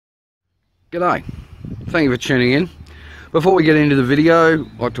G'day, thank you for tuning in. Before we get into the video,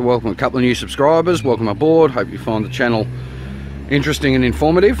 I'd like to welcome a couple of new subscribers. Welcome aboard, hope you find the channel interesting and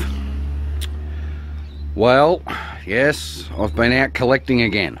informative. Well, yes, I've been out collecting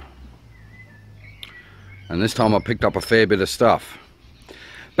again. And this time I picked up a fair bit of stuff.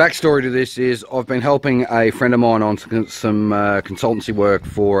 Backstory to this is I've been helping a friend of mine on some consultancy work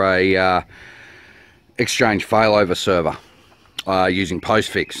for a Exchange failover server using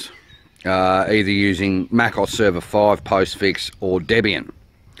Postfix. Either using MacOS Server 5 Postfix or Debian,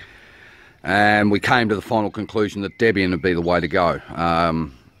 and we came to the final conclusion that Debian would be the way to go.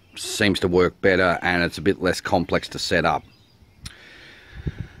 Seems to work better and it's a bit less complex to set up.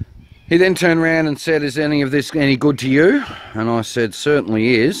 He then turned around and said, "Is any of this any good to you?" And I said,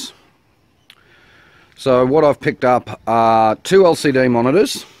 "Certainly is." So what I've picked up are two LCD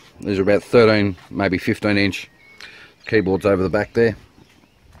monitors. These are about 13, maybe 15 inch keyboards over the back there,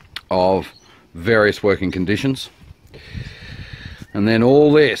 of various working conditions. And then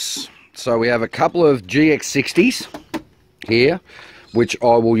all this. So we have a couple of GX60s here, which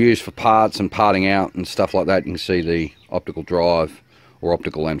I will use for parts and parting out and stuff like that. You can see the optical drive, or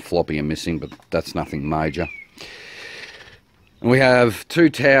optical and floppy are missing, but that's nothing major. And we have two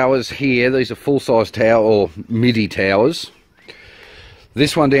towers here. These are full-size tower or MIDI towers.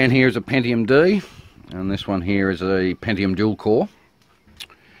 This one down here is a Pentium D, and this one here is a Pentium dual core.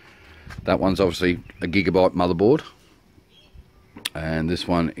 That one's obviously a Gigabyte motherboard, and this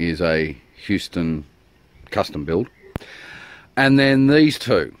one is a Houston custom build. And then these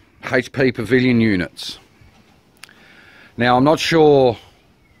two HP Pavilion units. Now I'm not sure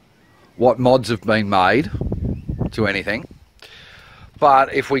what mods have been made to anything,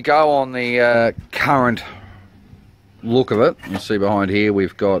 but if we go on the current look of it, you see behind here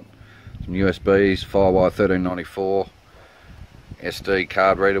we've got some USBs, Firewire 1394, SD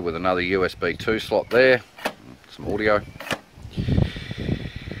card reader with another USB 2 slot there, some audio.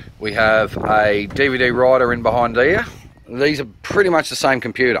 We have a DVD writer in behind there. These are pretty much the same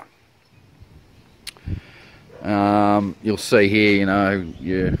computer. You'll see here, you know,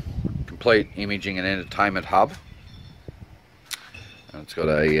 your complete imaging and entertainment hub. And it's got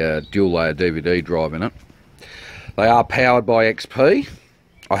a dual layer DVD drive in it. They are powered by XP.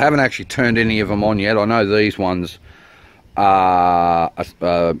 I haven't actually turned any of them on yet. I know these ones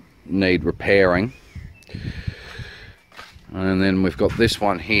need repairing. And then we've got this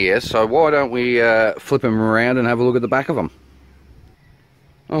one here. So why don't we flip them around and have a look at the back of them.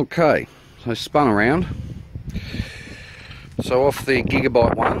 Okay, so spun around. So off the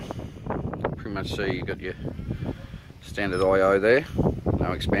Gigabyte one, pretty much see you've got your standard I/O there,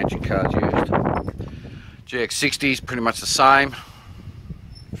 no expansion cards used. GX60 is pretty much the same,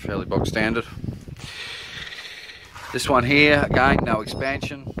 fairly bog standard. This one here, again, no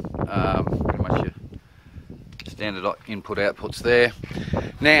expansion, pretty much your standard input outputs there.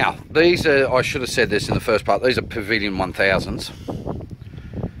 Now, these are, I should have said this in the first part, these are Pavilion 1000s.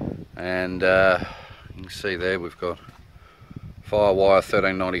 And you can see there we've got Firewire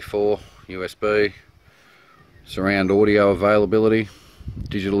 1394, USB, surround audio availability,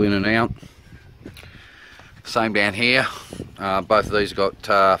 digital in and out. Same down here, both of these got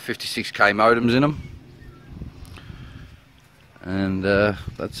 56k modems in them. And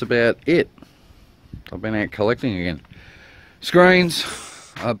that's about it. I've been out collecting again. Screens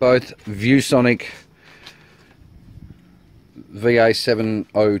are both ViewSonic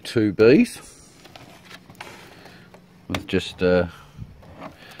VA702Bs with just VGA,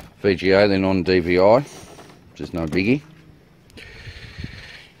 then on DVI, which is no biggie.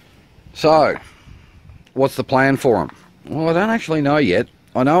 So, what's the plan for them? Well, I don't actually know yet.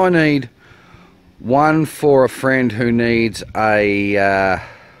 I know I need one for a friend who needs a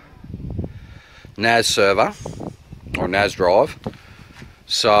NAS server or a NAS drive.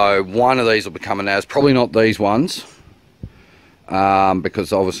 So one of these will become a NAS, probably not these ones,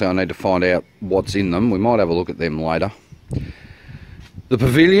 because obviously I need to find out what's in them. We might have a look at them later. The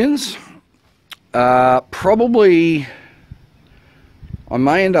Pavilions, probably I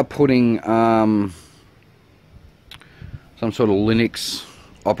may end up putting some sort of Linux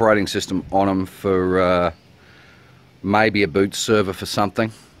operating system on them for maybe a boot server for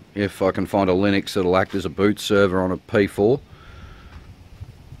something. If I can find a Linux that'll act as a boot server on a P4,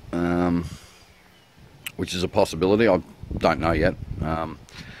 which is a possibility. I don't know yet.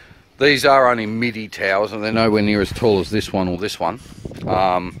 These are only MIDI towers and they're nowhere near as tall as this one or this one.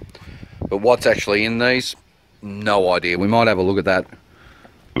 But what's actually in these, no idea. We might have a look at that,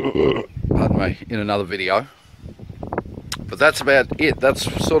 pardon me, in another video. But that's about it. That's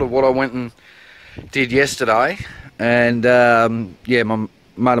sort of what I went and did yesterday. And yeah, my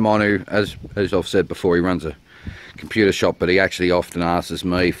mate of mine who, as I've said before, he runs a computer shop, but he actually often asks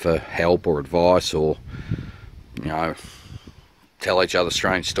me for help or advice, or, you know, tell each other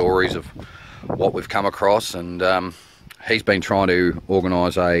strange stories of what we've come across. And he's been trying to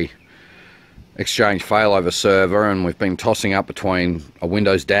organise a Exchange failover server, and we've been tossing up between a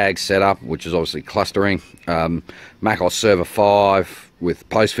Windows DAG setup, which is obviously clustering, macOS Server 5 with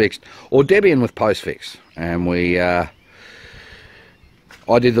postfix, or Debian with postfix. And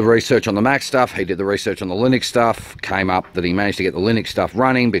I did the research on the Mac stuff, he did the research on the Linux stuff, came up that he managed to get the Linux stuff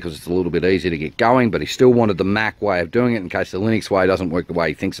running because it's a little bit easier to get going, but he still wanted the Mac way of doing it in case the Linux way doesn't work the way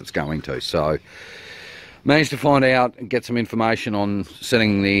he thinks it's going to. So managed to find out and get some information on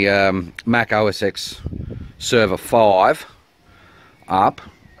setting the Mac OS X Server 5 up.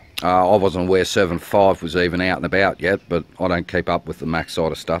 I wasn't aware Server 5 was even out and about yet, but I don't keep up with the Mac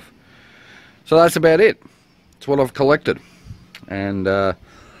side of stuff. So that's about it. That's what I've collected. And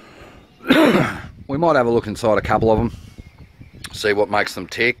we might have a look inside a couple of them, see what makes them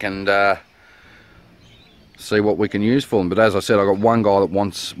tick, and see what we can use for them. But as I said, I've got one guy that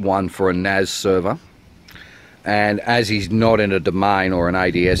wants one for a NAS server, and as he's not in a domain or an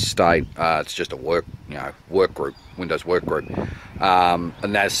ADS state, it's just a work group, Windows work group. A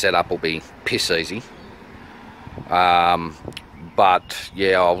NAS setup will be piss easy. But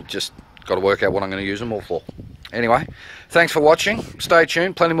yeah, I'll just got to work out what I'm going to use them all for. Anyway, thanks for watching. Stay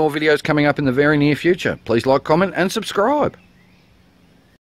tuned. Plenty more videos coming up in the very near future. Please like, comment, and subscribe.